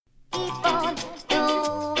on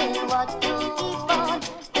doing what you keep on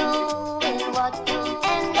doing what you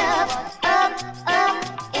end up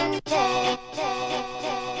in jail.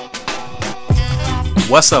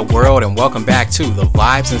 What's up, world, and welcome back to the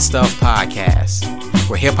Vibes and Stuff podcast,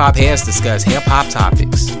 where hip-hop heads discuss hip-hop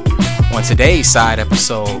topics. On today's side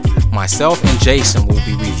episode, myself and Jason will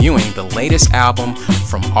be reviewing the latest album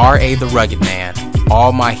from R.A The Rugged Man,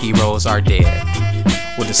 All My Heroes Are Dead.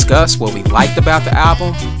 We'll discuss what we liked about the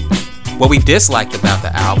album, what we disliked about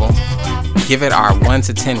the album, give it our 1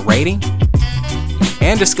 to 10 rating,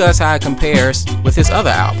 and discuss how it compares with his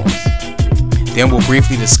other albums. Then we'll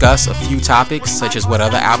briefly discuss a few topics, such as what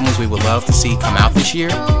other albums we would love to see come out this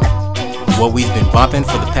year, what we've been bumping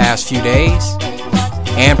for the past few days,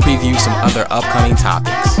 and preview some other upcoming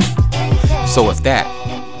topics. So with that,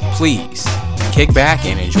 please kick back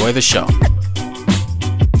and enjoy the show.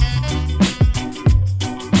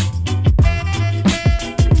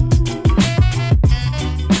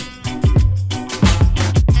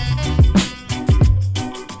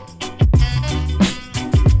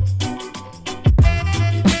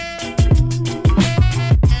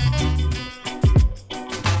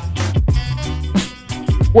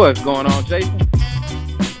 What's going on, Jason?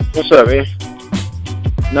 What's up, man?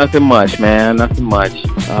 Nothing much, man. Nothing much.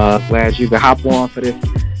 Glad you could hop on for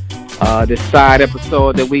this side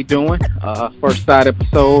episode that we doing. First side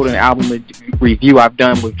episode and album review I've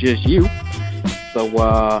done with just you. So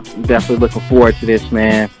I'm definitely looking forward to this,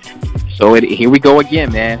 man. So here we go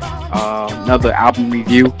again, man. Another album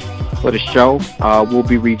review for the show. We'll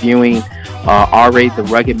be reviewing R.A The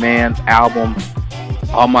Rugged Man's album,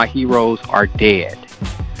 All My Heroes Are Dead.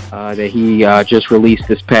 That he just released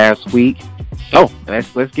this past week. So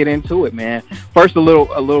let's get into it, man. First, a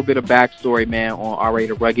little bit of backstory, man, on R.A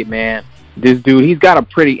The Rugged Man. This dude, he's got a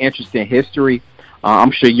pretty interesting history.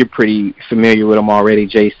 I'm sure you're pretty familiar with him already,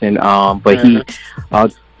 Jason. But he,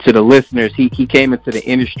 to the listeners, he came into the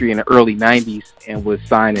industry in the early '90s and was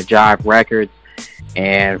signed to Jive Records.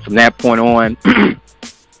 And from that point on,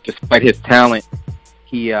 despite his talent,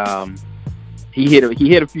 he hit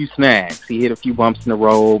a few snags. He hit a few bumps in the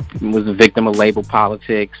road. Was a victim of label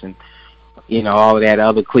politics and all of that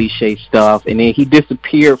other cliche stuff. And then he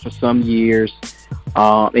disappeared for some years.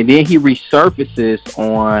 And then he resurfaces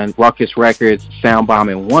on Ruckus Records'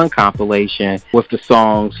 Soundbombing 1 compilation with the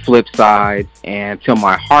songs Flip Side and Till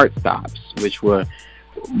My Heart Stops, which were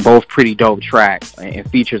both pretty dope tracks and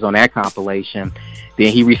features on that compilation. Then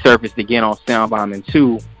he resurfaced again on Soundbombing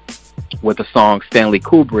 2 with the song Stanley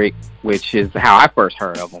Kubrick, which is how I first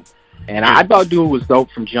heard of him. And I thought dude was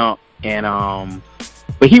dope from jump. And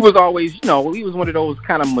but he was always, he was one of those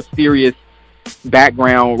kind of mysterious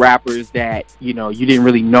background rappers that, you didn't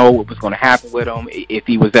really know what was going to happen with him, if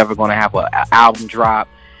he was ever going to have an album drop.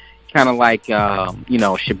 Kind of like,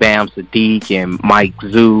 Shabam Sadiq and Mike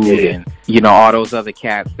Zood and, all those other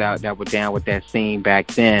cats that were down with that scene back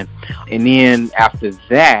then. And then after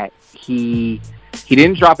that, he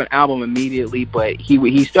didn't drop an album immediately, but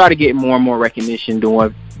he started getting more and more recognition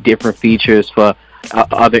doing different features for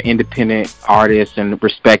other independent artists and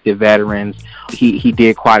respected veterans. He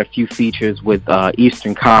did quite a few features with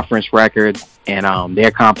Eastern Conference Records and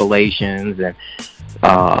their compilations and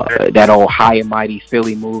that old High and Mighty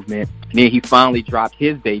Philly movement. And then he finally dropped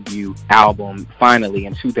his debut album finally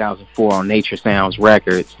in 2004 on Nature Sounds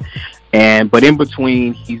Records. But in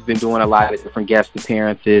between, he's been doing a lot of different guest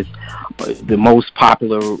appearances. The most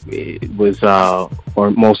popular was,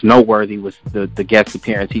 or most noteworthy, was the guest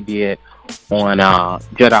appearance he did on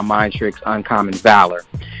Jedi Mind Tricks Uncommon Valor.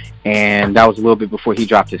 And that was a little bit before he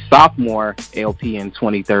dropped his sophomore LP in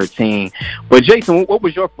 2013. But Jason, what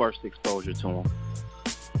was your first exposure to him?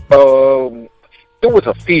 It was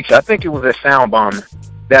a feature. I think it was a Soundbomber.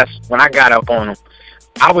 That's when I got up on him.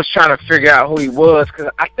 I was trying to figure out who he was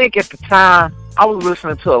because I think at the time I was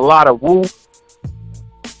listening to a lot of Wu,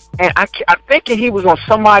 and I thinking he was on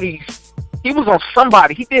somebody's. He was on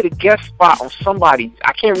somebody. He did a guest spot on somebody.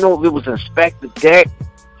 I can't remember if it was Inspector Deck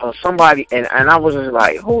or somebody, and I was just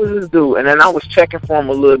like, who is this dude? And then I was checking for him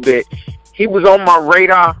a little bit. He was on my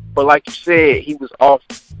radar, but like you said, he was off.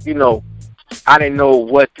 I didn't know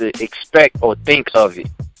what to expect or think of it.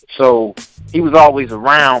 So he was always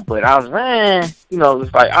around, but I was,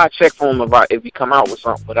 it's like I check for him if he come out with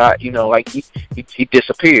something, but he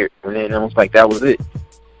disappeared, and then I was like, that was it.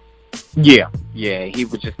 Yeah, he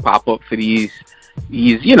would just pop up for these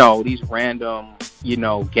random,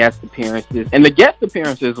 guest appearances, and the guest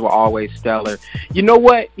appearances were always stellar. You know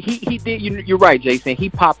what he did? You're right, Jason. He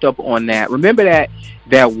popped up on that. Remember that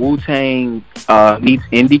Wu-Tang meets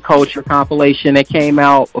indie culture compilation that came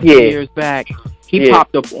out a few years back? He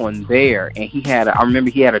popped up on there, and I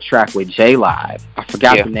remember he had a track with J Live. I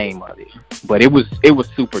forgot the name of it, but it was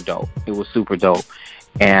super dope. It was super dope,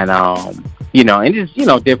 and and just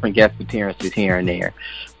different guest appearances here and there.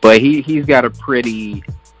 But he's got a pretty.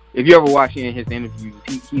 If you ever watch any of his interviews,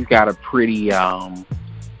 he's got a pretty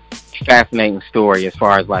fascinating story as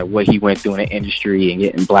far as like what he went through in the industry and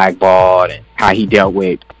getting blackballed and how he dealt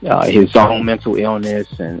with his own mental illness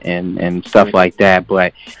and stuff like that.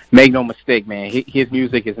 But make no mistake, man, his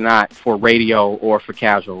music is not for radio or for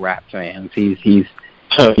casual rap fans. He's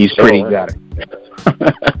pretty good.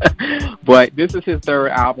 But this is his third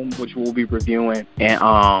album, which we'll be reviewing,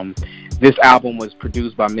 and this album was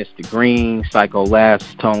produced by Mr. Green, Psycho Les,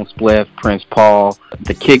 Tone Spliff, Prince Paul,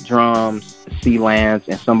 the kick drums, C-Lance,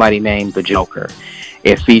 and somebody named The Joker.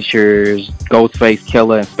 It features Ghostface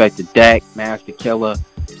Killer, Inspector Deck, Master Killer,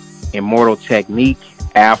 Immortal Technique,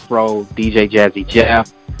 Afro, DJ Jazzy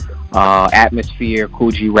Jeff, Atmosphere,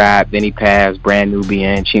 Cool G Rap, Benny Paz, Brand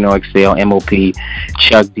Nubian, Chino XL, MOP,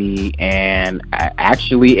 Chuck D, and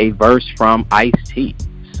actually a verse from Ice-T.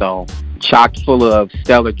 So chock full of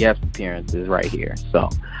stellar guest appearances right here. So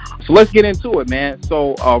let's get into it, man.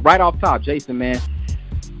 So right off top, Jason, man,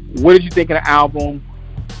 what did you think of the album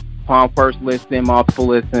upon first listen, multiple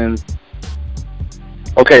listens?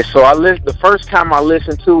 Okay, so the first time I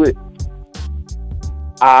listened to it,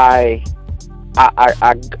 I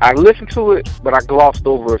listened to it, but I glossed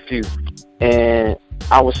over a few, and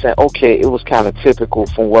I was saying, okay, it was kind of typical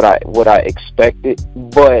from what I expected,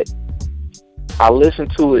 but I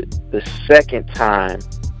listened to it the second time,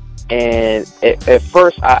 and at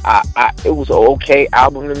first, it was an okay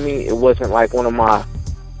album to me. It wasn't like one of my,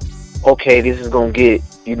 okay, this is gonna get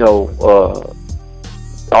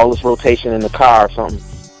all this rotation in the car or something.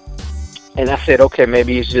 And I said, okay,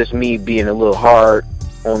 maybe it's just me being a little hard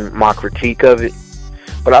on my critique of it.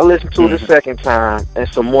 But I listened to it a second time, and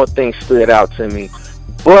some more things stood out to me.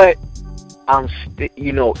 But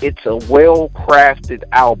it's a well-crafted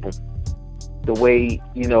album. The way,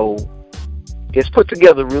 it's put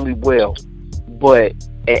together really well. But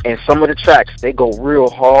and some of the tracks, they go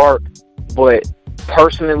real hard. But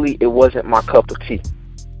personally, it wasn't my cup of tea.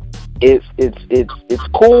 It's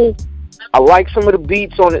cool. I like some of the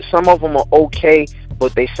beats on it. Some of them are okay,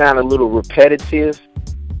 but they sound a little repetitive.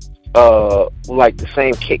 Like the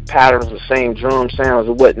same kick patterns, the same drum sounds.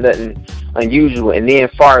 It wasn't nothing unusual. And then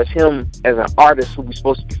as far as him as an artist who we're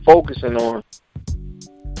supposed to be focusing on,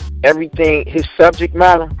 everything, his subject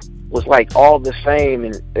matter was like all the same,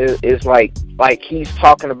 and it's like he's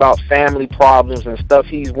talking about family problems and stuff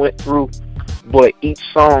he's went through, but each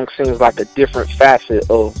song seems like a different facet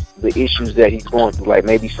of the issues that he's going through, like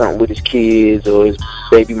maybe something with his kids or his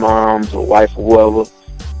baby moms or wife or whoever,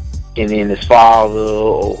 and then his father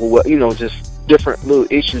or whoever, just different little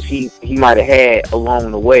issues he might have had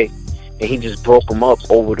along the way, and he just broke them up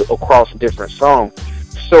across different songs.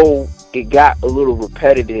 So it got a little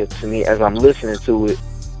repetitive to me as I'm listening to it.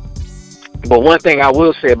 But one thing I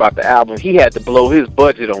will say about the album, he had to blow his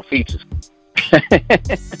budget on features.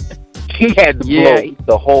 He had to blow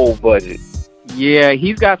the whole budget. Yeah,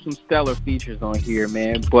 he's got some stellar features on here,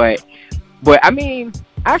 man. But I mean,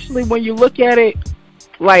 actually, when you look at it,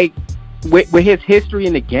 like with his history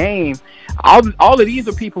in the game, all of these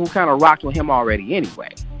are people who kind of rocked with him already anyway.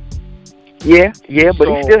 Yeah, but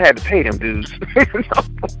he still had to pay them dudes.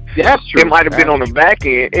 That's true. It might have been on the back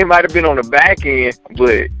end.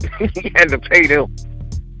 But he had to pay them.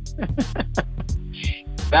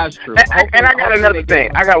 That's true. And I got another thing.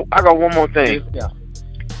 I got one more thing.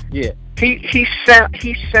 Yeah. He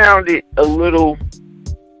sounded a little.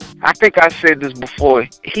 I think I said this before.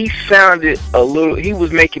 He sounded a little. He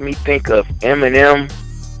was making me think of Eminem,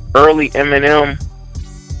 early Eminem,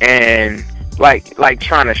 and like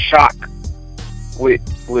trying to shock with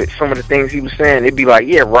some of the things he was saying. It'd be like,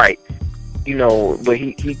 yeah, right, but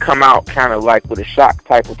he come out kind of like with a shock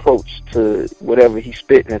type approach to whatever he's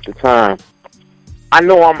spitting at the time. I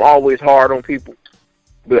know I'm always hard on people,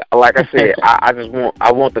 but like I said,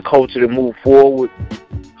 I want the culture to move forward,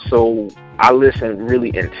 so I listen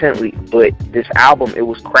really intently. But this album, it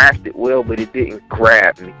was crafted well, but it didn't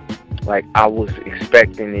grab me like I was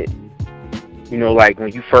expecting it. Like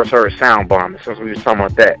when you first heard Sound Bomb, since we was talking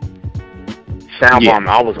about that. Sound Bomb,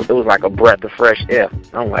 it was like a breath of fresh air.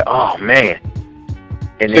 I'm like, oh man.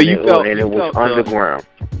 And then it was underground.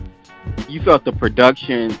 You felt the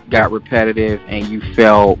production got repetitive, and you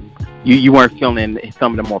felt you weren't feeling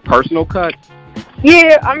some of the more personal cuts?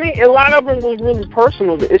 Yeah, I mean, a lot of them was really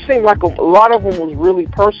personal. It seemed like a lot of them was really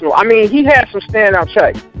personal. I mean, he had some standout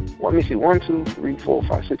tracks. let me see, 1, 2, 3, 4,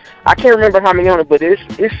 5, 6. I can't remember how many on it, but it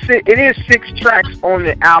is 6 tracks on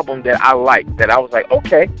the album that I like. That I was like,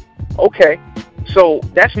 okay. So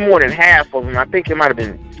that's more than half of them. I think it might have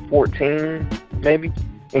been 14, maybe,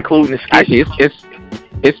 including the skits. Actually,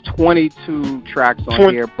 it's 22 tracks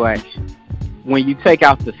on here, but when you take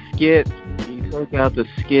out the skits,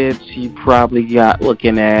 you probably got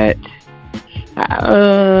looking at.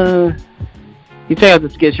 You take out the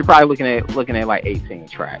skits, you're probably looking at like 18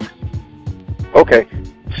 tracks. Okay,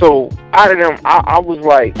 so out of them, I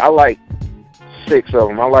like 6 of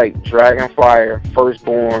them. I like Dragonfire,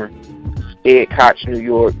 Firstborn, Ed Koch, New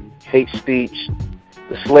York, Hate Speech,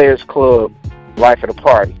 The Slayers Club, Life of the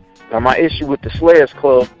Party. Now my issue with The Slayers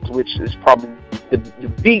Club, which is probably the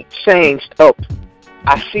beat changed up.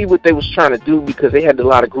 I see what they was trying to do because they had a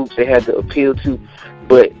lot of groups they had to appeal to,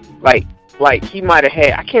 but like he might have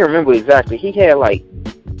had, I can't remember exactly, he had like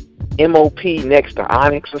MOP next to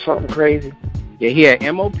Onyx or something crazy. Yeah, he had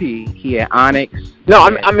MOP, he had Onyx. No,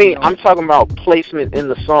 I'm talking about placement in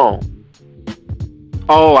the song.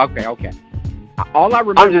 Oh, okay. All I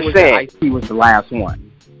remember was that Ice-T was the last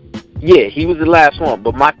one. Yeah, he was the last one,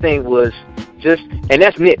 but my thing was just, and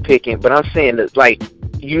that's nitpicking, but I'm saying that, like,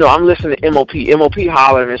 you know, I'm listening to MOP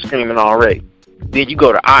hollering and screaming already. Then you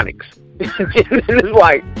go to Onyx. It's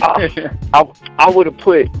like, I would have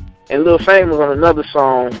put, and Lil Fame was on another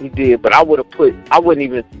song he did, but I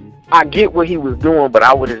get what he was doing, but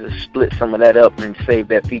I would have just split some of that up and saved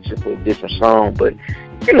that feature for a different song. But,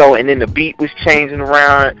 you know, and then the beat was changing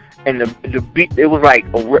around, and the beat, it was like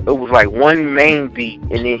one main beat,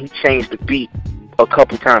 and then he changed the beat a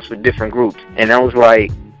couple times for different groups. And I was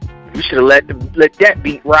like, you should have let that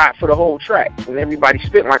beat ride for the whole track, and everybody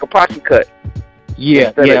spitting like a posse cut.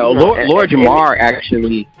 Yeah. Lord Jamar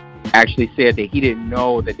actually said that he didn't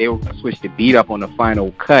know that they were going to switch the beat up on the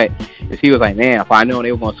final cut. Because he was like, man, if I known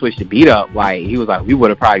they were going to switch the beat up, like, he was like, we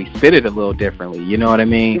would have probably spit it a little differently. You know what I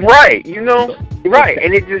mean? Right. You know, right.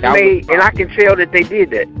 And it just made, and I can tell that they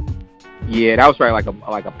did that. Yeah, that was probably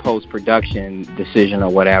like a post-production decision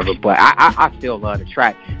or whatever. But I still love the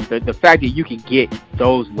track. The fact that you can get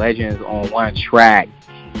those legends on one track.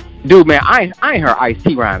 Dude, man, I ain't heard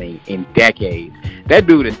Ice-T rhyming in decades. That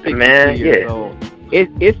dude is 62 years old.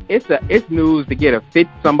 It's news to get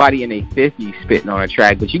somebody in their 50s spitting on a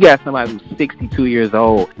track, but you got somebody who's 62 years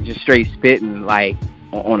old just straight spitting like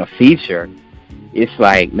on a feature. It's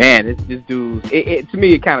like, man, this dude. To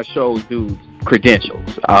me, it kind of shows dude's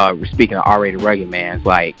credentials. Speaking of R.A The Rugged man's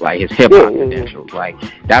like his hip hop credentials, like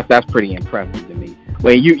that's pretty impressive to me.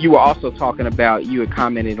 Well, you were also talking about, you had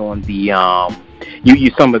commented on the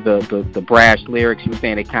you some of the brash lyrics. You were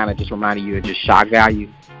saying it kind of just reminded you of just shock value.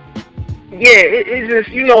 Yeah, it's just,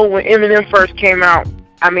 you know, when Eminem first came out,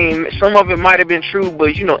 I mean, some of it might have been true,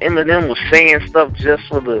 but, you know, Eminem was saying stuff just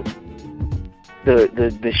for the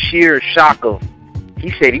sheer shock of,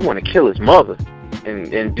 he said he want to kill his mother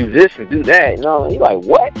and do this and do that. You know, you're like,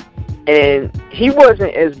 what? And he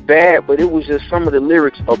wasn't as bad, but it was just some of the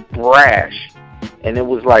lyrics are brash, and it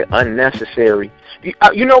was, like, unnecessary.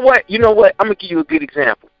 You know what? I'm going to give you a good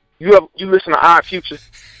example. You listen to Odd Future?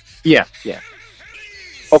 Yeah.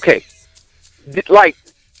 Okay. Like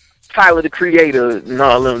Tyler the Creator and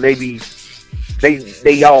all of them,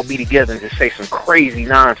 they all be together and just say some crazy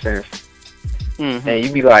nonsense, and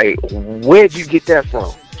you be like, where'd you get that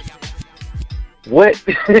from? What?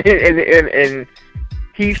 and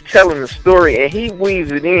he's telling the story and he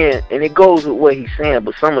weaves it in and it goes with what he's saying,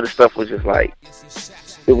 but some of the stuff was just like,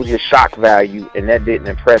 it was just shock value, and that didn't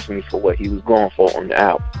impress me for what he was going for on the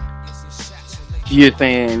album. You're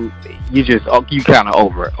saying you kind of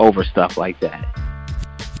over stuff like that.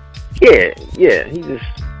 Yeah. He just,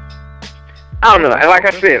 I don't know. And like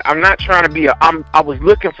I said, I'm not trying to be I was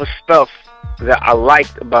looking for stuff that I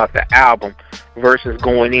liked about the album versus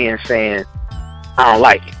going in saying I don't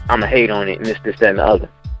like it, I'm gonna hate on it, and this, that, and the other.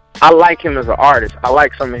 I like him as an artist. I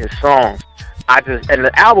like some of his songs. And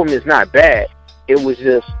the album is not bad. It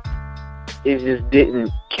just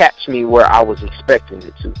didn't catch me where I was expecting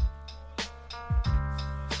it to.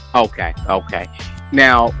 Okay.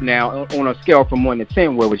 Now, on a scale from 1 to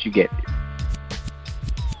 10, where would you get it?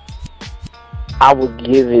 I would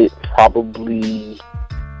give it probably,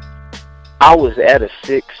 I was at a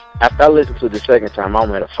 6. After I listened to it the second time,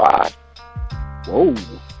 I'm at a 5. Whoa.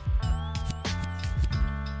 So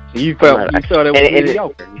you felt it was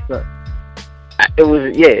mediocre. It was,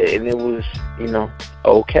 and it was, you know,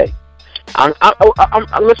 okay.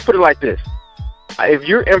 Let's put it like this. If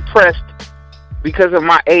you're impressed because of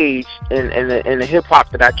my age and the hip hop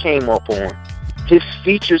that I came up on, his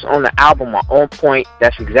features on the album are on point.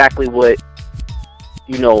 That's exactly what,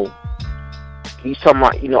 you know, he's talking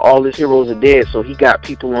about, all his heroes are dead, so he got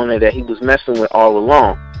people on there that he was messing with all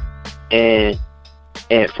along. And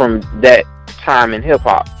from that time in hip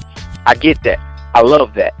hop, I get that. I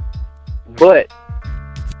love that. But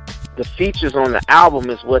the features on the album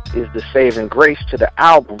is what is the saving grace to the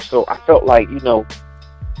album. So I felt like,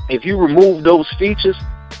 if you remove those features,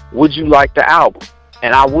 would you like the album?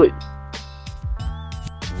 And I wouldn't.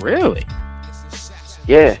 Really?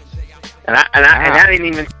 Yeah. And I didn't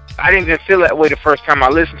even feel that way the first time I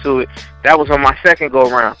listened to it. That was on my second go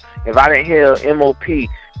around. If I didn't hear MOP,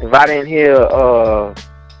 if I didn't hear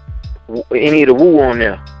any of the Wu on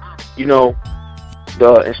there,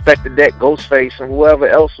 the Inspector Deck, Ghostface, and whoever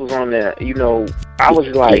else was on there, I was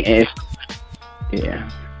like, yeah,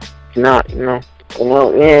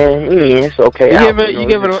 it's okay. You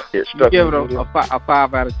give it a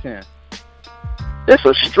 5 out of 10. It's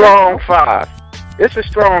a strong 5. It's a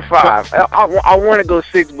strong 5. I want to go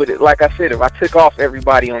 6, but like I said, if I took off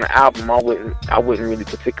everybody on the album, I wouldn't really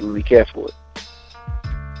particularly care for it.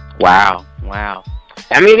 Wow.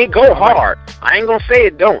 I mean, it go hard. I ain't gonna say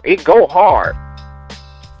it don't. It go hard.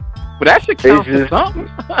 But that should count for something.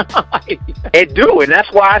 It do, and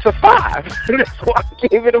that's why it's a 5. That's why I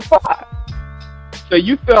gave it a 5. So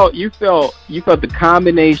you felt the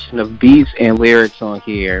combination of beats and lyrics on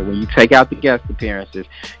here, when you take out the guest appearances,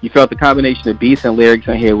 you felt the combination of beats and lyrics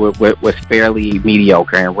on here was fairly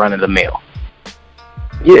mediocre and run of the mill.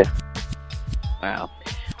 Yeah. Wow.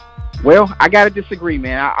 Well, I gotta disagree,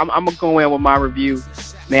 man. I'm gonna go in with my review,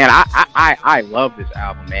 man. I love this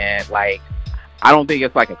album, man. Like, I don't think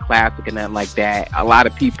it's like a classic or nothing like that. A lot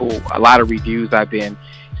of reviews I've been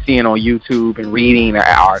seeing on YouTube and reading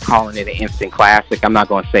are calling it an instant classic. I'm not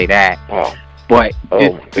going to say that. But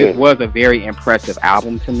this was a very impressive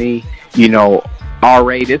album to me.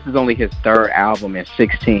 R.A, this is only his 3rd album in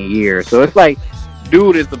 16 years. So it's like,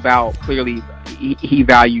 dude is about, clearly, he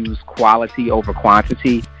values quality over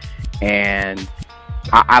quantity. And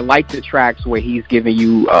I like the tracks where he's giving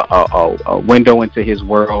you a window into his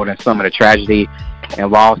world and some of the tragedy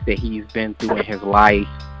and loss that he's been through in his life.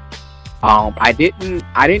 I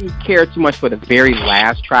didn't care too much for the very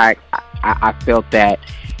last track. I felt that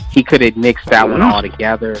he could have nixed that one all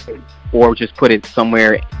together, or just put it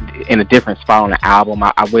somewhere in a different spot on the album.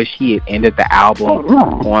 I wish he had ended the album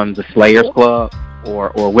on the Slayers Club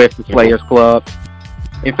or with the Slayers Club.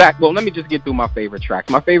 In fact, well, let me just get through my favorite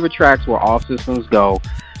tracks. My favorite tracks were All Systems Go,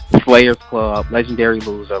 Slayers Club, Legendary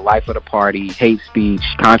Loser, Life of the Party, Hate Speech,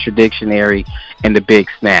 Contradictionary, and The Big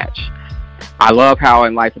Snatch. I love how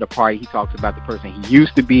in Life of the Party he talks about the person he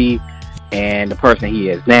used to be and the person he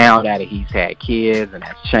is now, that he's had kids and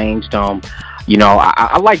that's changed him.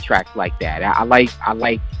 I like tracks like that. I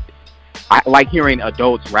like hearing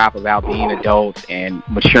adults rap about being adults and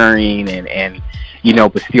maturing and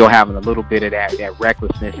but still having a little bit of that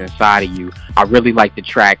recklessness inside of you. I really like the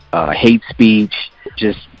track Hate Speech,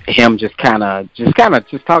 just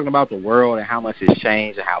talking about the world and how much it's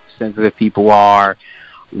changed and how sensitive people are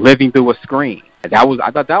living through a screen. I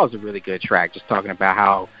thought that was a really good track, just talking about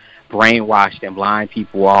how brainwashed and blind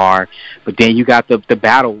people are. But then you got the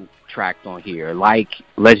battle tracks on here, like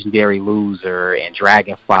Legendary Loser and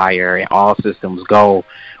Dragonfire and All Systems Go,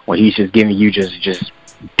 when he's just giving you just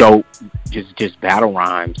dope, just battle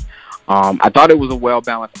rhymes. I thought it was a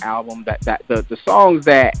well-balanced album. That the songs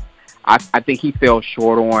that I think he fell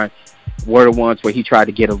short on were the ones where he tried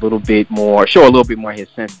to get show a little bit more his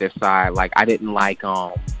sensitive side. Like, I didn't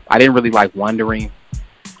really like Wondering.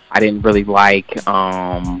 I didn't really like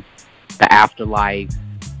The Afterlife.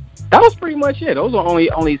 That was pretty much it. Those are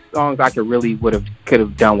only songs I could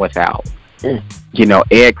have done without.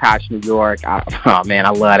 Ed Koch, New York. Oh man,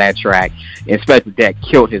 I love that track. Inspector Deck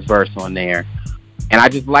killed his verse on there. And I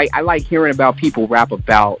like hearing about people rap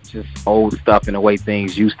about just old stuff and the way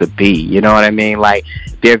things used to be. You know what I mean? Like,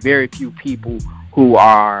 there are very few people who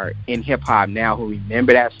are in hip hop now who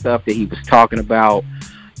remember that stuff that he was talking about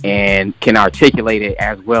and can articulate it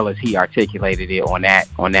as well as he articulated it on that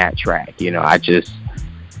track.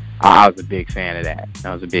 I was a big fan of that.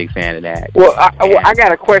 Well, I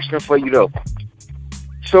got a question for you though.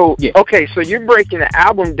 So, yeah. Okay, so you're breaking the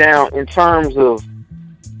album down in terms of,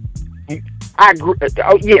 I agree.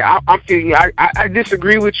 Oh, yeah, I feel you. I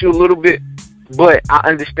disagree with you a little bit, but I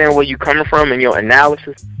understand where you're coming from in your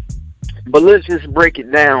analysis. But let's just break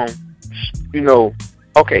it down,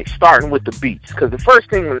 okay, starting with the beats. Because the first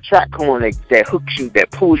thing when the track comes on that hooks you,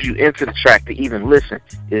 that pulls you into the track to even listen,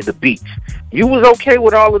 is the beats. You was okay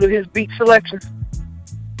with all of his beat selections?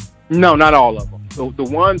 No, not all of them. The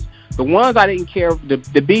ones I didn't care,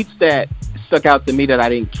 the beats that stuck out to me that I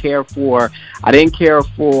didn't care for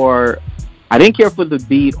I didn't care for the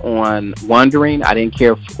beat on Wondering. I didn't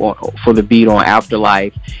care for the beat on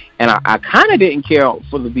Afterlife, and I kind of didn't care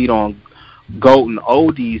for the beat on Golden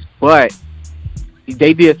Oldies, but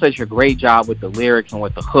they did such a great job with the lyrics and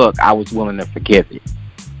with the hook. I was willing to forgive it.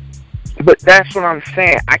 But that's what I'm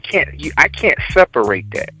saying. I can't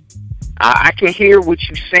separate that. I can hear what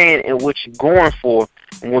you're saying and what you're going for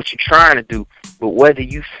and what you're trying to do, but whether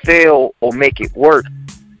you fail or make it work.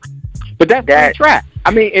 But that's that track.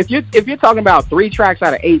 I mean, if you're talking about 3 tracks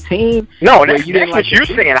out of 18, no, that's what you're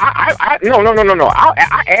saying. No. I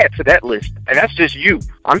add to that list, and that's just you.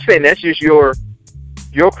 I'm saying that's just your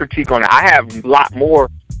critique on it. I have a lot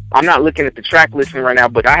more. I'm not looking at the track listing right now,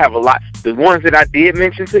 but I have a lot. The ones that I did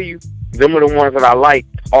mention to you, them are the ones that I liked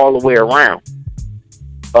all the way around.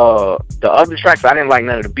 The other tracks, I didn't like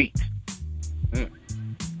none of the beats.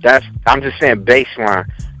 I'm just saying baseline.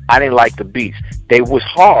 I didn't like the beats. They was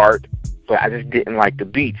hard, but I just didn't like the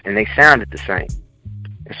beats, and they sounded the same.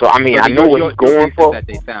 So I mean, I know what he's going for. That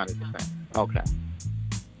they sounded the same. Okay.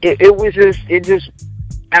 It just.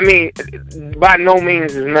 I mean, by no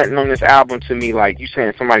means is nothing on this album to me like you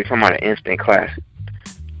saying somebody talking about an instant classic.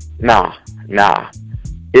 Nah.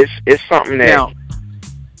 It's something that now,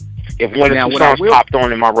 if one of the songs popped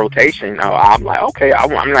on in my rotation, I'm like, okay,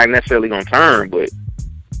 I'm not necessarily gonna turn, but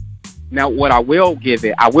now what I will give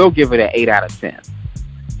it an 8 out of 10.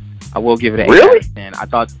 I will give it an 8 really? out of 10.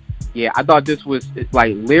 I thought this was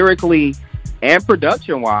like lyrically and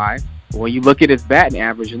production wise. When you look at its batting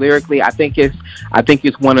average lyrically, I think it's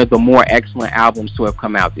one of the more excellent albums to have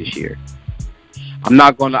come out this year. I'm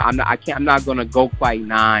not gonna go quite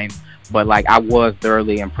 9, but like I was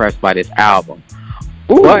thoroughly impressed by this album.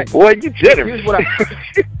 Ooh, but boy, you generous.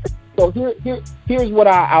 Here's what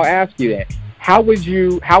I'll ask you then. How would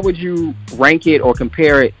you rank it or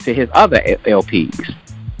compare it to his other LPs?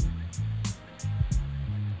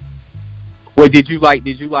 Well, did you like?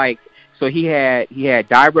 So he had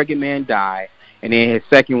Die Rugged Man Die, and then his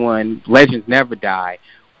second one, Legends Never Die.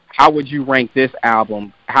 How would you rank this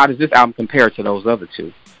album? How does this album compare to those other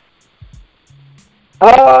two?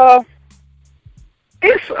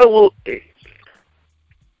 It's a little.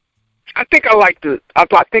 I think I like Die.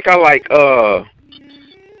 I think I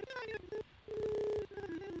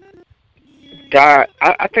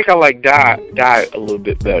like Die a little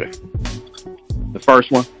bit better. The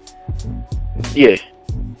first one. Yeah.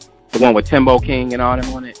 The one with Timbo King and all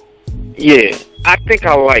them on it? Yeah, I think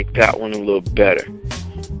I like that one a little better.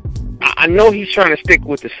 I know he's trying to stick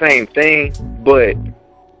with the same thing, but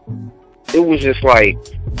it was just like,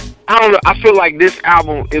 I don't know, I feel like this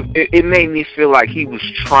album, it made me feel like he was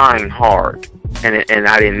trying hard, and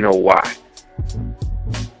I didn't know why.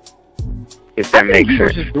 If that makes sense. He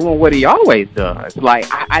was just doing what he always does. Like,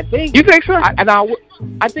 I think... You think so? I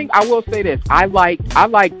think I will say this. I like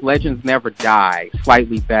Legends Never Die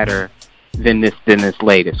slightly better than this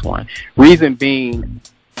latest one. Reason being,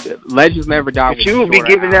 Legends Never Die. But you would be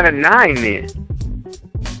giving that a 9 then.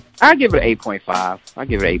 I give it an 8.5. I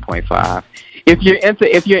give it an 8.5.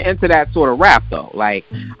 If you're into that sort of rap though, like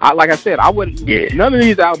I said, I wouldn't. Yeah. None of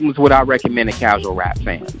these albums would I recommend to casual rap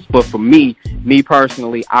fans. But for me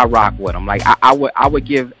personally, I rock with them. Like I would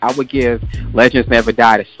give Legends Never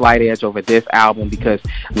Die a slight edge over this album because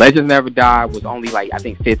Legends Never Die was only like I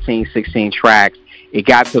think 15, 16 tracks. It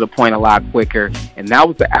got to the point a lot quicker, and that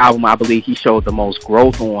was the album I believe he showed the most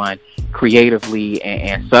growth on creatively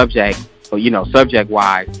and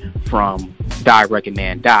subject-wise from Die Rugged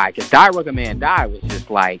Man Die. Because Die Rugged Man Die was just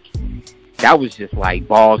like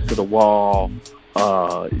balls to the wall.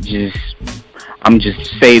 I'm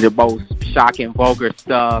just say the most shocking, vulgar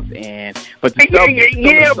stuff, but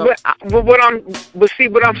what I'm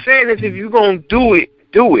saying is, if you're gonna do it.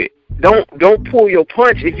 Don't pull your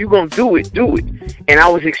punch. If you're gonna do it, do it. And I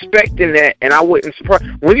was expecting that, and I wasn't surprised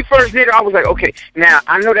when he first did it. I was like, okay, now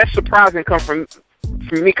I know that's surprising come from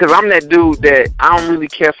me because I'm that dude that I don't really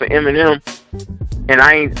care for Eminem, and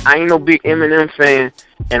I ain't no big Eminem fan,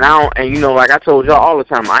 and like I told y'all all the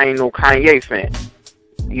time, I ain't no Kanye fan,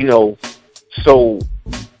 so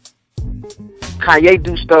Kanye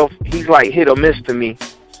do stuff, he's like hit or miss to me,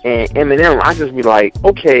 and Eminem, I just be like,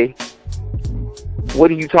 okay, what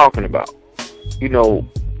are you talking about? And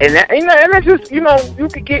that's just, you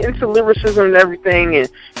could get into lyricism and everything, and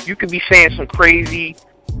you could be saying some crazy,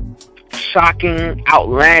 shocking,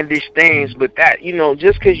 outlandish things, but that,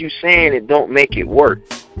 just because you're saying it don't make it work.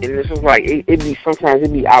 And this is like, sometimes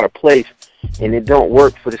it be out of place, and it don't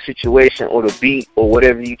work for the situation or the beat or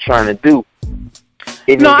whatever you're trying to do.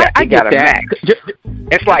 I get that. Max.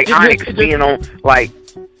 It's like Onyx being on, like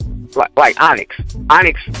Onyx.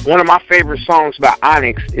 Onyx, one of my favorite songs by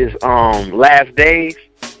Onyx is Last Days.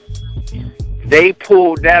 They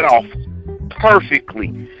pulled that off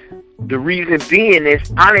perfectly. The reason being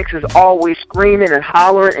is Onyx is always screaming and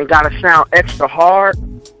hollering and gotta sound extra hard.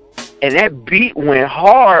 And that beat went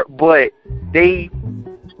hard, but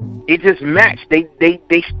it just matched. They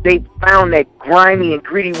found that grimy and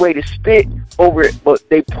gritty way to spit over it, but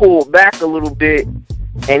they pulled back a little bit,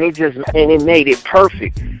 and it made it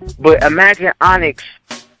perfect. But imagine Onyx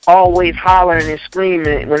always hollering and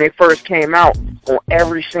screaming when they first came out on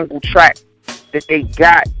every single track that they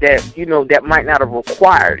got that might not have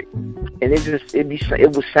required it, and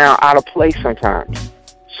it would sound out of place sometimes.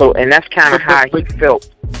 So, and that's kind of how he felt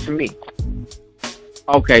to me.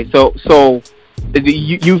 Okay, so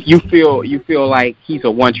you feel like he's a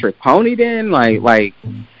one-trick pony then, like,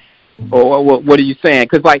 or what are you saying?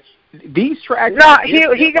 Because like these tracks. Nah,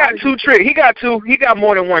 he got two tricks. He got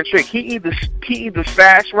more than one trick. He either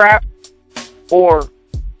fast rap, or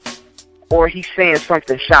he's saying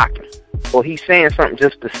something shocking, or he's saying something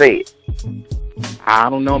just to say it. I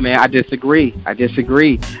don't know, man. I disagree.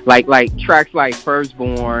 Like tracks like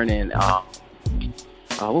Firstborn and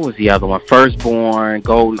what was the other one? Firstborn,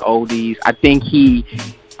 Golden Oldies.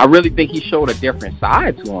 I really think he showed a different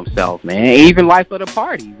side to himself, man. Even Life of the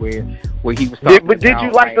Party, where he was talking But did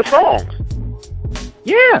you like the songs?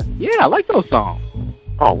 Yeah, I like those songs.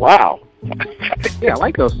 Oh wow. Yeah, I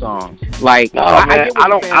like those songs. Like, no, man, I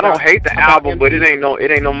don't hate the album, but it ain't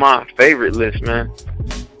no my favorite list, man.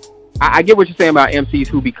 I get what you're saying about MCs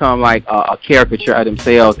who become like a caricature of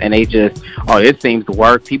themselves, and they just, this seems to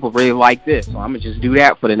work. People really like this, so I'm gonna just do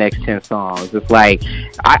that for the next 10 songs. It's like,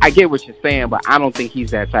 I get what you're saying, but I don't think he's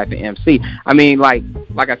that type of MC. I mean, like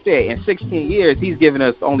I said, in 16 years, he's given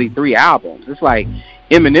us only 3 albums. It's like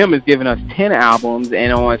Eminem is giving us 10 albums,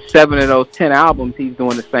 and on 7 of those 10 albums, he's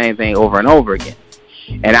doing the same thing over and over again.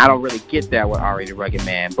 And I don't really get that with R.A the Rugged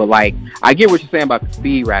Man. But, like, I get what you're saying about the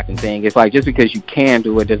speed rapping thing. It's like, just because you can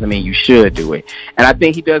do it doesn't mean you should do it. And I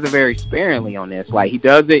think he does it very sparingly on this. Like, he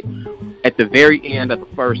does it at the very end of the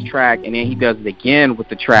first track, and then he does it again with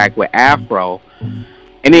the track with Afro.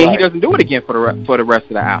 And then he doesn't do it again for the rest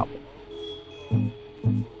of the album.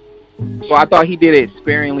 So I thought he did it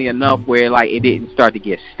sparingly enough where, like, it didn't start to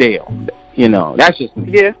get stale. You know, that's just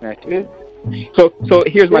me. Yeah. So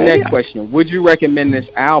here's my next question. Would you recommend this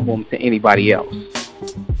album to anybody else?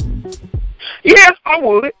 Yes, I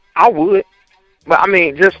would. But I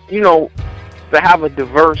mean, just, to have a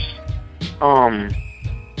diverse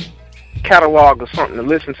catalog or something to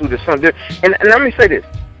listen to that's something different. And let me say this.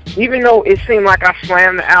 Even though it seemed like I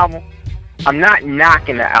slammed the album, I'm not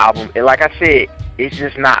knocking the album. And like I said, it's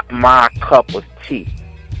just not my cup of tea.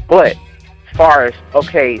 But as far as,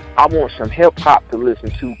 okay, I want some hip-hop to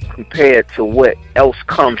listen to compared to what else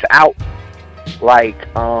comes out. Like,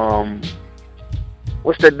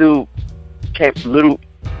 what's that dude? Eternal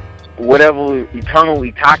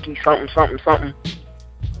Itaki, something.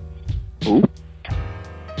 Who?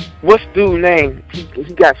 What's dude's name?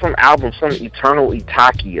 He got some album, some Eternal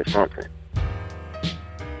Itaki or something.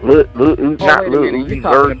 Not Lil Uzi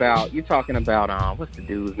Vert. You're talking about what's the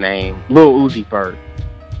dude's name? Lil Uzi Vert.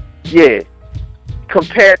 Yeah.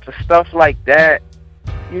 Compared to stuff like that,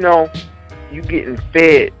 you getting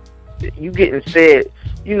fed.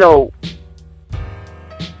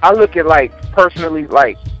 I look at, like, personally,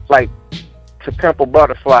 like To Pimp a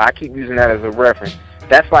Butterfly. I keep using that as a reference.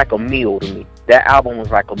 That's like a meal to me. That album was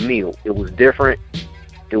like a meal. It was different.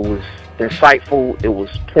 It was insightful. It was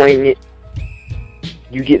poignant.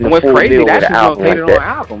 You getting the full meal with an album like that.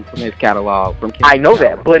 Album from his catalog. I know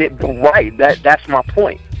that, but that's my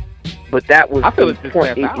point. But that was the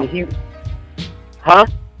point.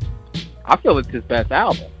 I feel it's his best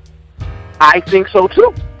album. I think so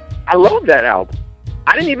too. I love that album.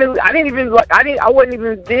 I wasn't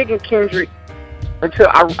even digging Kendrick until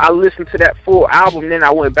I listened to that full album. Then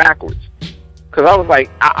I went backwards because I was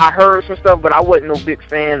like, I heard some stuff, but I wasn't no big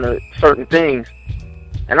fan of certain things.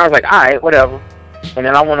 And I was like, all right, whatever. And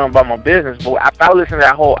then I went on about my business. But after I listened to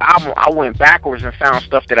that whole album, I went backwards and found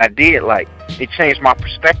stuff that I did like. It changed my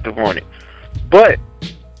perspective on it. But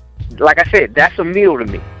like I said, that's a meal to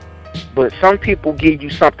me. But some people give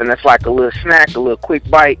you something that's like a little snack, a little quick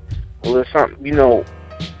bite, a little something.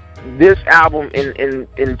 This album,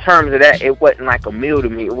 in terms of that, it wasn't like a meal to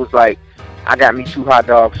me. It was like, I got me 2 hot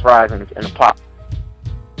dogs, fries, and a pop.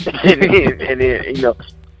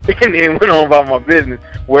 and then went on about my business.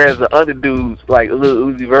 Whereas the other dudes, like Lil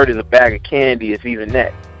Uzi Vert, is a bag of candy, if even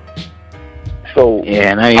that. So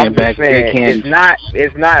yeah, and I ain't a bag of candy.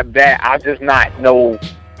 It's not bad. I'm just not no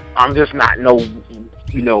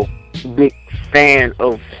big fan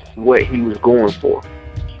of what he was going for.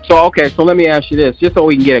 So let me ask you this, just so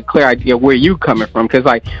we can get a clear idea where you coming from. Because,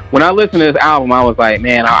 like, when I listened to this album, I was like,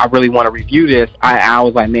 man, I really want to review this. I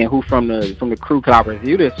was like, man, who from the crew could I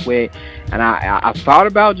review this with? And I thought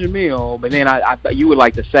about Jamil, but then I thought you were,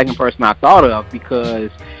 like, the second person I thought of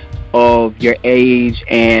because of your age,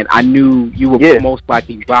 and I knew you would most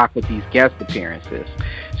likely rock with these guest appearances.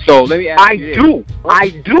 So let me ask you this. I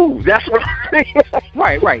do. That's what I'm saying.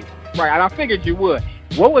 Right. And I figured you would.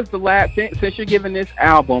 What was the last, since you're giving this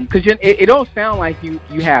album, because it don't sound like you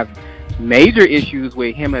have major issues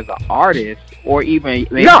with him as an artist, or even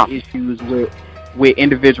major issues with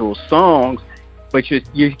individual songs, but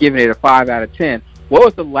you're giving it a 5 out of 10. What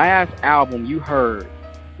was the last album you heard?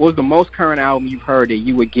 What was the most current album you've heard that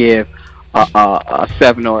you would give a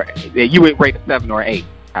 7 or that you would rate a 7 or 8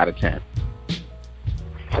 out of 10?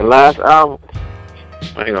 The last album,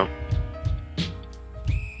 hang on.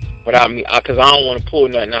 Without me, because I don't want to pull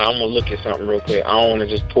nothing out. I'm gonna look at something real quick. I don't want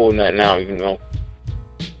to just pull nothing out, even though.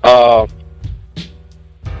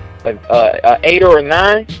 8 or a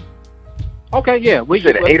 9. Okay, yeah, we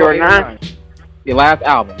said 8 or a 9. Your last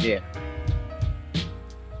album, yeah.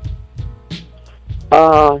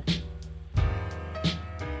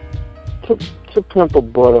 To Pimp a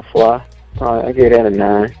Butterfly. I gave that a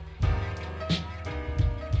 9.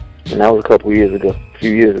 And that was a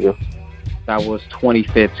few years ago. That was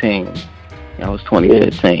 2015.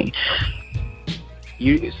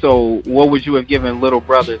 So what would you have given Little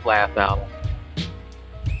Brother's last album?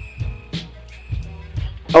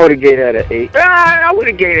 I would have gave that an 8. I would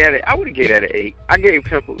have gave that an 8. I gave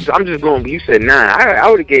Pimple. I'm just going, but you said 9. I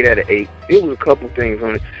would have gave that an 8. It was a couple things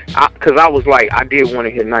on it. Because I was like, I did want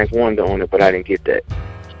to hit Ninth Wonder on it, but I didn't get that.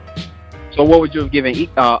 So what would you have given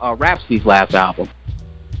Rhapsody's last album?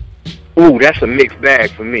 Ooh, that's a mixed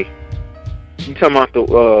bag for me. You talking about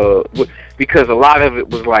the because a lot of it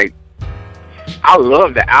was like, I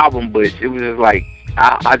love the album, but it was just like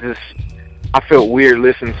I felt weird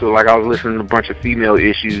listening to it, like I was listening to a bunch of female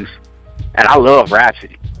issues, and I love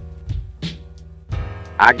Rhapsody.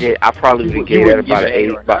 I probably would get that about an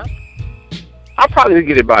 8. I probably would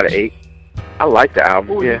get it about an 8. I like the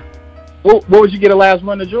album. What would you get a Last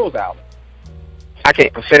Run the Jewels album? I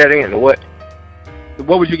can't say that again. What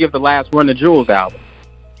would you give the Last Run the Jewels album?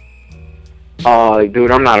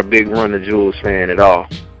 Dude, I'm not a big Run the Jewels fan at all.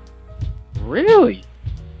 Really?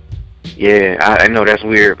 Yeah, I know that's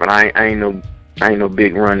weird, but I ain't no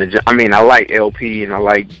big Run the Jewels. I mean, I like LP and I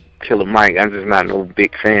like Killer Mike. I'm just not no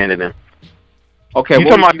big fan of them. Okay, you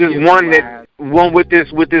talking about this one with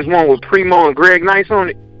one with Primo and Greg Nice on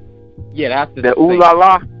it? Yeah, that's the Ooh La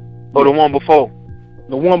La, or the one before?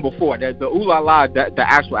 The one before. The Ooh La La, the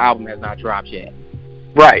actual album has not dropped yet.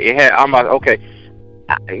 Right, it had. I'm about okay.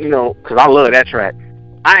 You know, cause I love that track.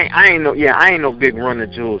 I ain't no big Run the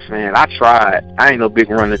Jewels fan. I tried. I ain't no big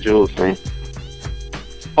Run the Jewels fan.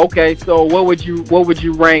 Okay, so what would you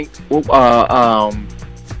rank?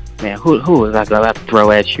 Man, who was I gonna have to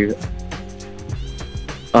throw at you?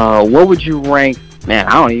 What would you rank? Man,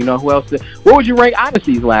 I don't even know who else. What would you rank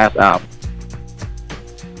Odyssey's last album?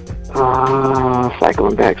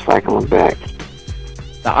 Cycling back.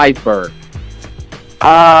 The Iceberg.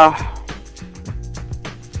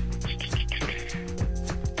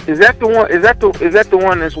 Is that the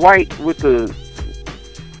one that's white with the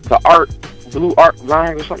blue art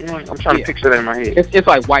lines or something? I'm trying to picture that in my head. It's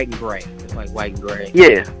like white and gray.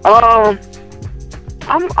 Yeah.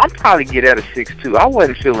 I'm probably get at a 6 too. I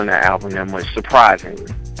wasn't feeling that album that much,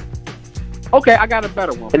 surprisingly. Okay, I got a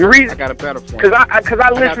better one. And the reason I got a better one. Because I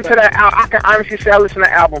listened to that album. I can honestly say I listened to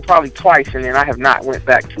that album probably twice, and then I have not went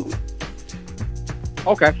back to it.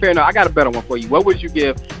 Okay, fair enough. I got a better one for you. What would you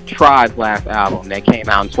give Tribe's last album that came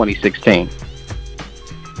out in 2016?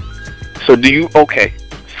 So do you? Okay.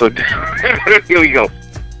 So here we go.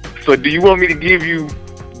 So do you want me to give you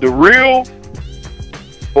the real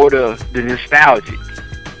or the nostalgic?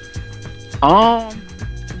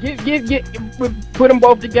 Put them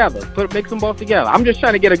both together. Mix them both together. I'm just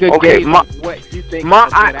trying to get a good gauge of what you think.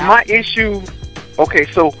 My issue.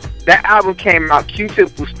 Okay, so that album came out.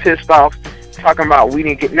 Q-Tip was pissed off, talking about we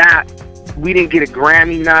didn't get a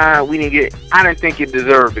Grammy. I didn't think it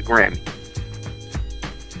deserved a Grammy.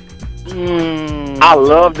 I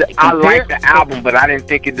like the album, but I didn't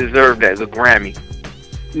think it deserved as a Grammy.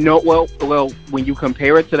 No, well, when you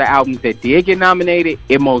compare it to the albums that did get nominated,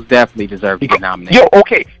 it most definitely deserved to get nominated. Yo,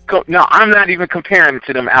 okay, no, I'm not even comparing it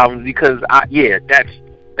to them albums because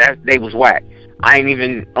they was whack. I ain't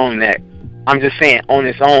even on that. I'm just saying on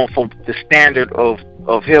its own for the standard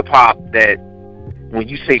of hip hop, that when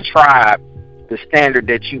you say Tribe, the standard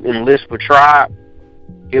that you enlist for Tribe,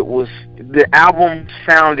 the album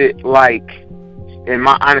sounded like in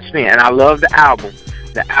my honest opinion, and I love the album.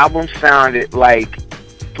 The album sounded like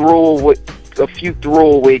a few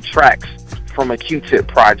throwaway tracks from a Q-Tip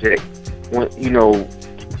project. When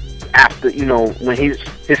after when his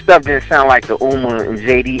stuff didn't sound like the Uma and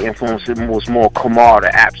JD influence. It was more Kumar,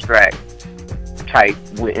 the abstract type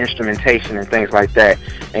with instrumentation and things like that,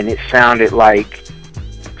 and it sounded like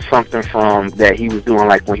something from that he was doing,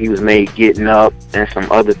 like when he was made Getting Up and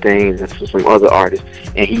some other things and some other artists,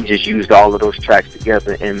 and he just used all of those tracks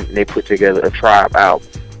together and they put together a Tribe album.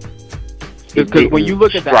 Because when you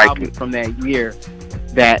look at the album from that year,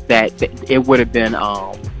 that it would have been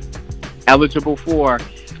eligible for,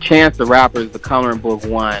 Chance the Rapper's The Coloring Book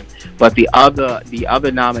won, but the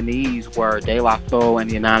other nominees were De La Soul and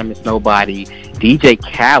the Anonymous Nobody, DJ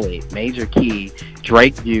Khaled, Major Key,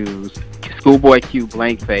 Drake Views, Schoolboy Q,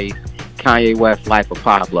 Blank Face, Kanye West, Life of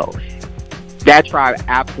Pablo. That Tribe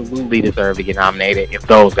absolutely deserved to get nominated if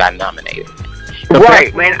those got nominated.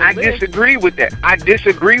 Right, man, I disagree with that. I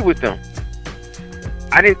disagree with them.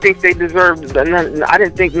 I didn't think they deserved. I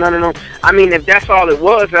didn't think none of them. I mean, if that's all it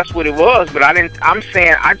was, that's what it was. But I didn't. I'm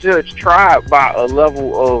saying I judge Tribe by a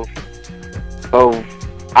level of.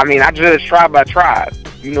 I mean, I judge Tribe by Tribe.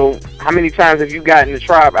 You know, how many times have you gotten the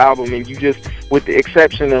Tribe album and you just, with the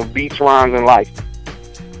exception of Beats, Rhymes, and Life?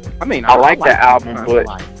 I mean, I like that album, but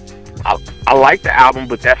I like the album,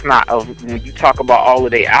 but that's not. When you talk about all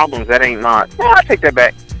of their albums, that ain't not. Well, I take that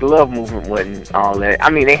back. The Love Movement wasn't all that. I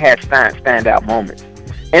mean, they had standout moments.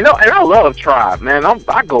 And I love Tribe, man.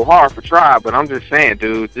 I go hard for Tribe, but I'm just saying,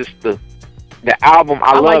 dude, just the album.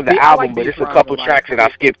 I love the album, but it's a couple tracks that I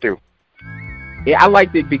skipped through. Yeah, I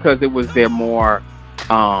liked it because it was their more.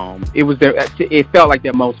 It felt like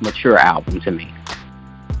their most mature album to me.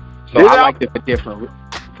 So I liked it for different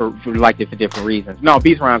reasons. No,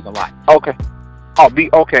 Beats, Rhymes, and Life. Okay.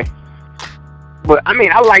 Okay. But I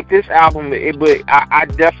mean, I like this album, but I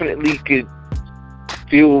definitely could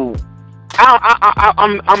feel.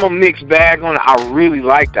 I'm a mixed bag on it. I really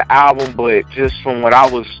like the album, but just from what I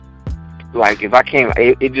was like, if I came,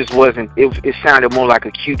 it just wasn't. It sounded more like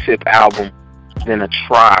a Q-Tip album than a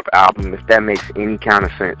Tribe album, if that makes any kind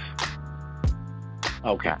of sense.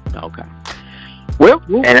 Okay. Well,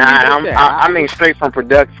 and I mean straight from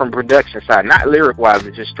production side, not lyric wise,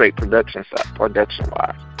 but just straight production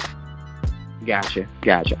wise. Gotcha.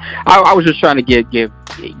 I was just trying to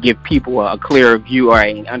give people a clearer view, or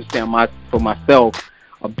understand for myself,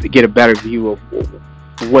 get a better view of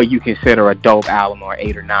what you consider a dope album, or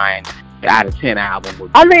 8 or 9 out of 10 album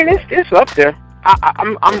would be. I mean, it's up there.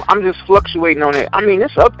 I'm just fluctuating on it. I mean,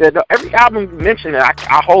 it's up there. Though. Every album you mentioned,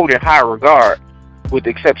 I hold in high regard, with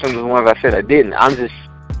the exception of the ones I said I didn't. I'm just,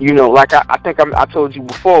 like I think I told you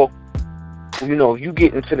before, if you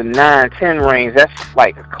get into the 9-10 range, that's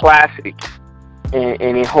like a classic.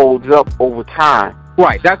 And it holds up over time.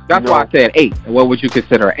 Right. That's why I said 8. What would you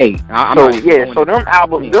consider 8? So them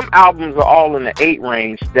albums are all in the 8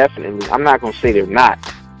 range, definitely. I'm not gonna say they're not.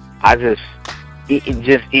 But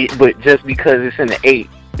just because it's in the 8,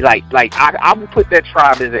 like I would put that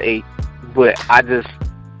Tribe as an 8, but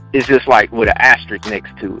it's just like with an asterisk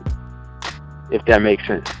next to it, if that makes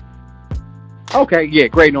sense. Okay. Yeah.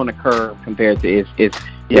 Grading on the curve compared to its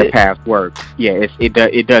their past work. Yeah,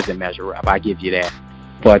 it doesn't measure up. I give you that.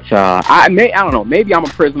 But I don't know. Maybe I'm a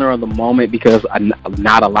prisoner of the moment because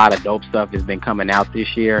not a lot of dope stuff has been coming out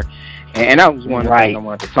this year, and that was one of the things I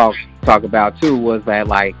wanted to talk about too. Was that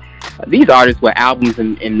like these artists with albums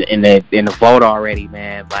in the vote already,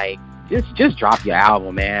 man? Like just drop your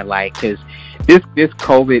album, man. Like because this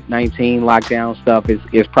COVID-19 lockdown stuff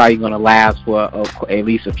is probably going to last for at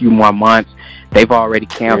least a few more months. They've already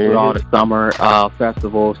canceled all the summer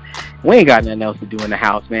festivals. We ain't got nothing else to do in the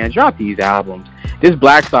house, man. Drop these albums. This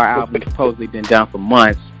Black Star album has supposedly been done for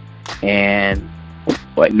months,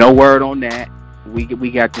 but no word on that.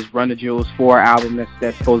 We got this Run the Jewels 4 album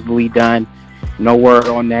that's supposedly done. No word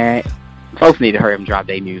on that. Folks need to hurry up and drop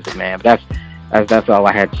their music, man. But that's all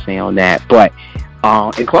I had to say on that. But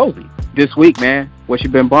in closing, this week, man, what you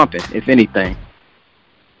been bumping, if anything?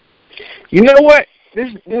 You know what?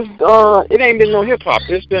 This it ain't been no hip hop.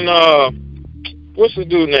 It's been what's the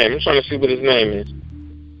dude's name? I'm trying to see what his name is.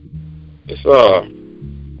 It's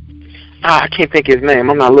I can't think his name.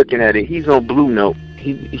 I'm not looking at it. He's on Blue Note.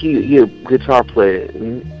 He a guitar player.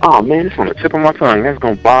 Oh man, it's on the tip of my tongue. That's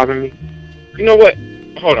gonna bother me. You know what?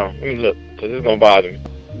 Hold on, let me look, cause it's gonna bother me.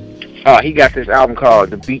 He got this album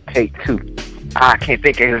called The Beat Tape 2. I can't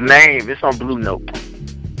think of his name. It's on Blue Note.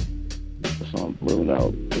 On Blue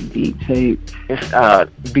Note, the Beat Tape.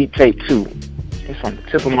 It's Beat Tape 2. It's on the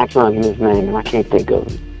tip of my tongue in his name, and I can't think of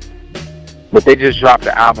it. But they just dropped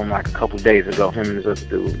the album like a couple days ago, him and this other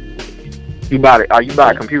dude. You bought it? Are you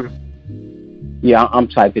by a computer? Yeah, I'm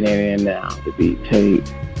typing it in now. The beat tape.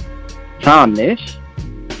 Tom Mish?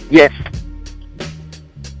 Yes.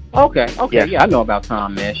 Okay. Yes. Yeah, I know about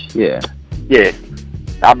Tom Mish. Yeah. Yeah.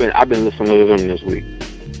 I've been listening to them this week.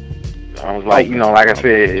 I was like, like I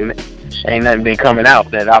said, ain't nothing been coming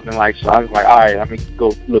out that I've been like, so I was like, all right, let me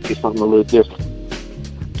go look at something a little different.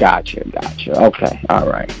 Gotcha. Okay, all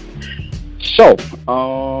right. So,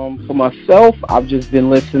 for myself, I've just been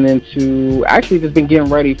listening to, actually just been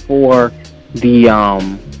getting ready for the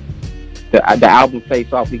album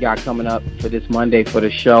Face Off we got coming up for this Monday for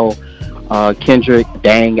the show. Kendrick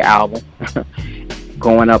Dang album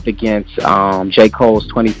going up against J. Cole's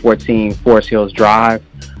 2014 Forest Hills Drive.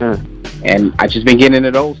 And I just been getting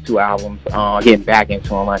into those two albums, getting back into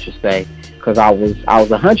them, I should say, because I was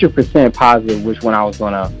 100% positive which one I was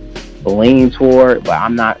gonna lean toward, but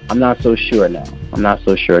I'm not so sure now.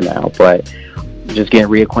 But just getting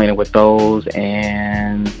reacquainted with those,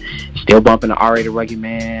 and still bumping the R.A The Rugged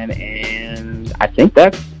Man, and I think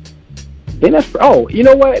that's. Oh, you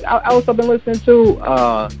know what? I also been listening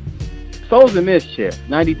to Souls of Mischief,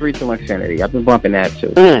 93 to Infinity. I've been bumping that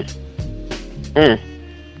too.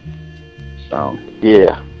 So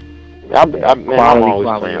yeah, I'm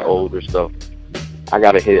always playing older stuff. I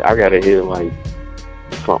gotta hit like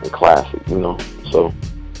something classic, So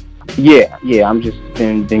yeah, I'm just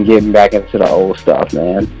been getting back into the old stuff,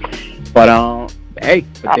 man. But hey,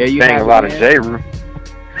 but there you have it, a lot of J.Rue.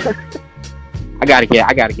 I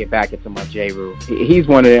gotta get back into my J.Rue. He's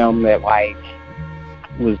one of them that like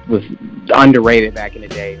was underrated back in the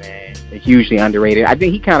day, man. Hugely underrated. I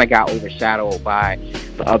think he kind of got overshadowed by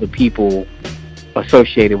the other people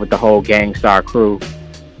associated with the whole Gang Starr crew,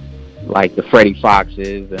 like the Freddie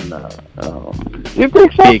Foxes and the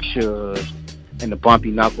Big Suge and the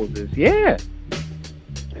Bumpy Knuckleses. Yeah,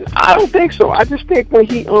 I don't think so. I just think when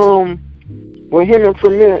him and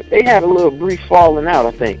Premier, they had a little brief falling out.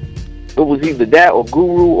 I think it was either that or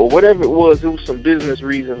Guru or whatever it was. It was some business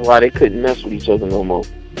reasons why they couldn't mess with each other no more.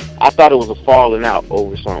 I thought it was a falling out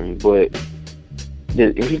over something, but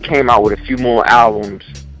he came out with a few more albums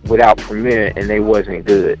without Premier, and they wasn't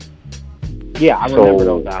good. Yeah, I remember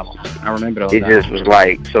those albums. It just was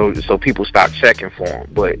like, so people stopped checking for him.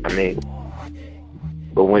 But I mean,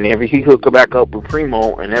 whenever he hooked back up with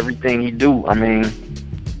Primo and everything he do, I mean,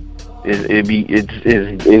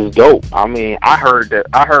 it's dope. I mean, I heard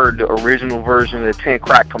the original version of the 10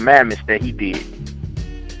 Crack Commandments that he did,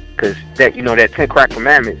 because that 10 Crack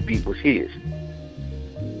Commandments beat was his.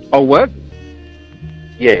 Oh, what?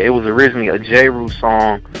 Yeah, it was originally a J.Rue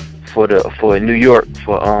song for New York,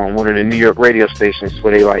 for one of the New York radio stations,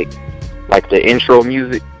 where they like the intro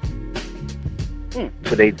music.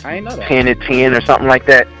 So they 10 and 10 or something like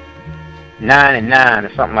that, 9 and 9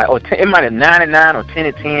 or something like. Or 10, it might have 9 and 9 or 10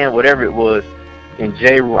 and 10, whatever it was. In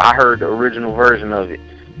J.Rue, I heard the original version of it,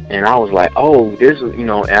 and I was like, oh, this is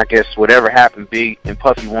and I guess whatever happened, Big and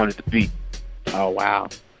Puffy wanted the beat. Oh wow.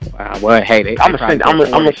 Well, hey, I'm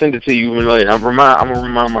gonna send it to you later. I'm gonna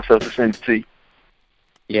remind myself to send it to you.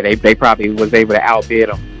 Yeah, they probably was able to outbid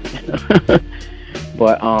them.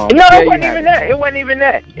 But no, it wasn't even that. It wasn't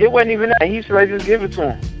even that. He said, just give it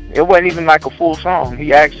to him. It wasn't even like a full song.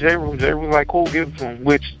 He asked J.Rue. J.Rue was like, cool, give it to him,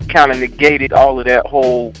 which kind of negated all of that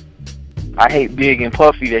whole I hate Big and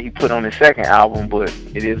Puffy that he put on his second album. But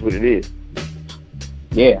it is what it is.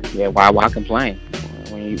 Yeah. Why complain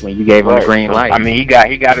when you gave him the green light? I mean, he got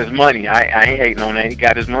his money. I ain't hating on that. He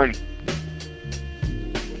got his money.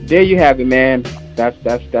 There you have it, man. That's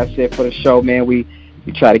it for the show, man. We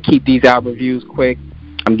try to keep these album reviews quick.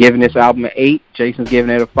 I'm giving this album an 8. Jason's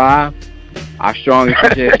giving it a 5. I strongly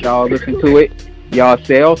suggest y'all listen to it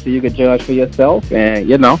yourself so you can judge for yourself, and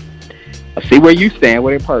see where you stand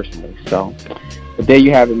with it personally. So, but there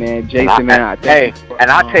you have it, man. Jason, man. I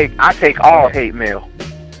take all hate mail.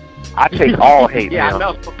 I take all hate mail.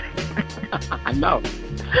 I know.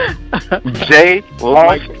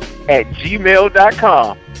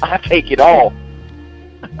 jlost@gmail.com. I take it all.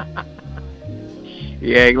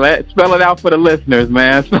 Yeah, spell it out for the listeners,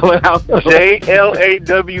 man. Spell it out.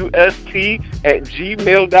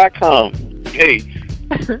 JLAWST@gmail.com. Hey,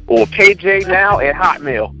 or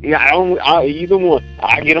KJNow@hotmail. Yeah, either one.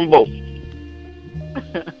 I get them both.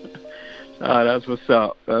 Oh, that's what's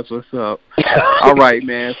up. All right,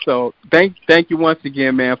 man. So thank you once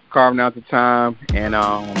again, man, for carving out the time and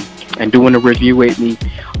doing the review with me.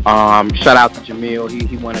 Shout out to Jamil.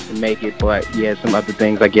 He wanted to make it, but he had some other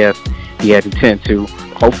things, I guess, he had to tend to.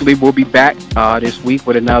 Hopefully we'll be back this week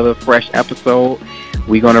with another fresh episode.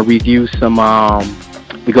 We're gonna review some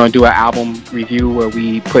we're gonna do an album review where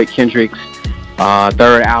we put Kendrick's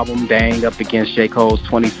third album, Dang, up against J. Cole's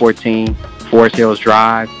 2014 Forest Hills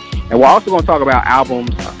Drive. And we're also going to talk about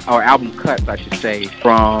albums, or album cuts, I should say,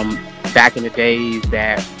 from back in the days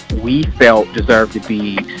that we felt deserved to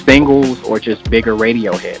be singles or just bigger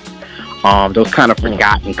radio hits. Those kind of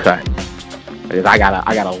forgotten cuts. Because I got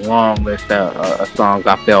a long list of songs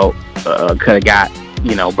I felt could have got,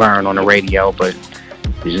 burned on the radio, but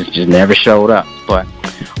it just never showed up. But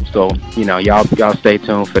so, y'all stay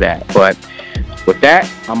tuned for that. But with that,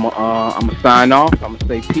 I'm gonna sign off. I'm gonna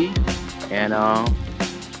say peace, and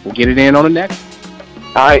we'll get it in on the next.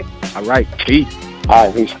 All right, peace.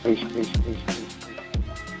 All right, peace.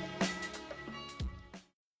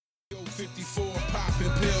 54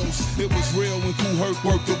 popping pills. It was real when Kool Herc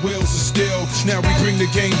worked the wheels of steel. Now we bring the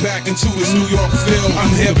game back into this New York feel. I'm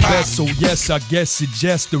hip hop. So yes, I guess it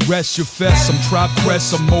just the rest your fest. I'm Trop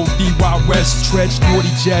Quest, I'm ODY West, Stretch,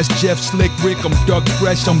 Naughty Jazz, Jeff, Slick Rick, I'm Doug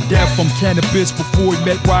Fresh, I'm deaf, I'm cannabis before he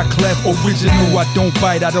met Wyclef. Original, I don't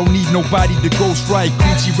bite, I don't need nobody to ghost right.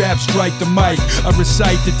 Gucci rap, strike the mic. I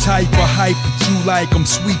recite the type of hype that you like. I'm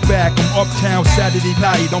Sweetback, I'm Uptown Saturday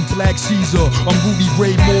Night, I'm Black Caesar, I'm Rudy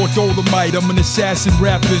Ray Moore, Dolomite, I'm an assassin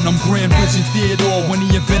rapping, I'm Grand Wizard Theodore when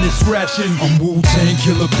he invented scratching. I'm Wu-Tang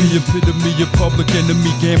Killer B, epitome of public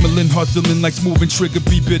enemy, gambling, hustling like smooth and trigger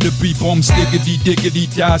B, bitter B, bomb stickety diggity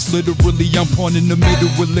dies. Literally, I'm pun in the middle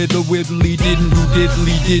with little Whitley. Didn't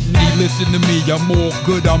he? Listen to me, I'm all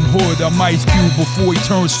good, I'm hood, I'm Ice Cube before he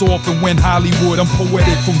turned soft and went Hollywood. I'm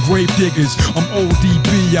poetic from grave diggers, I'm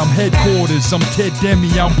ODB, I'm headquarters, I'm Ted Demi,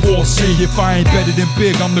 I'm Paul C. If I ain't better than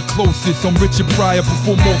Big, I'm the closest. I'm Richard Pryor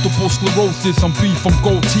before multiple sclerosis. I'm beef, I'm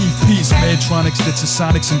gold teeth, peace, Mantronics,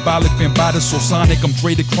 Stetsasonic, symbolic, Bambata, so sonic. I'm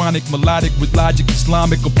Dre the chronic, melodic with logic,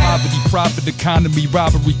 Islamic, a poverty, profit, economy,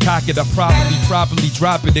 robbery, cock it. I properly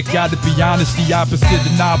drop it. It gotta be honest, the opposite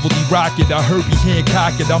of novelty, rocket. I Herbie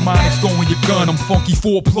Hancock it. I'm Onyx, throwing your gun. I'm funky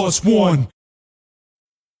 4+1.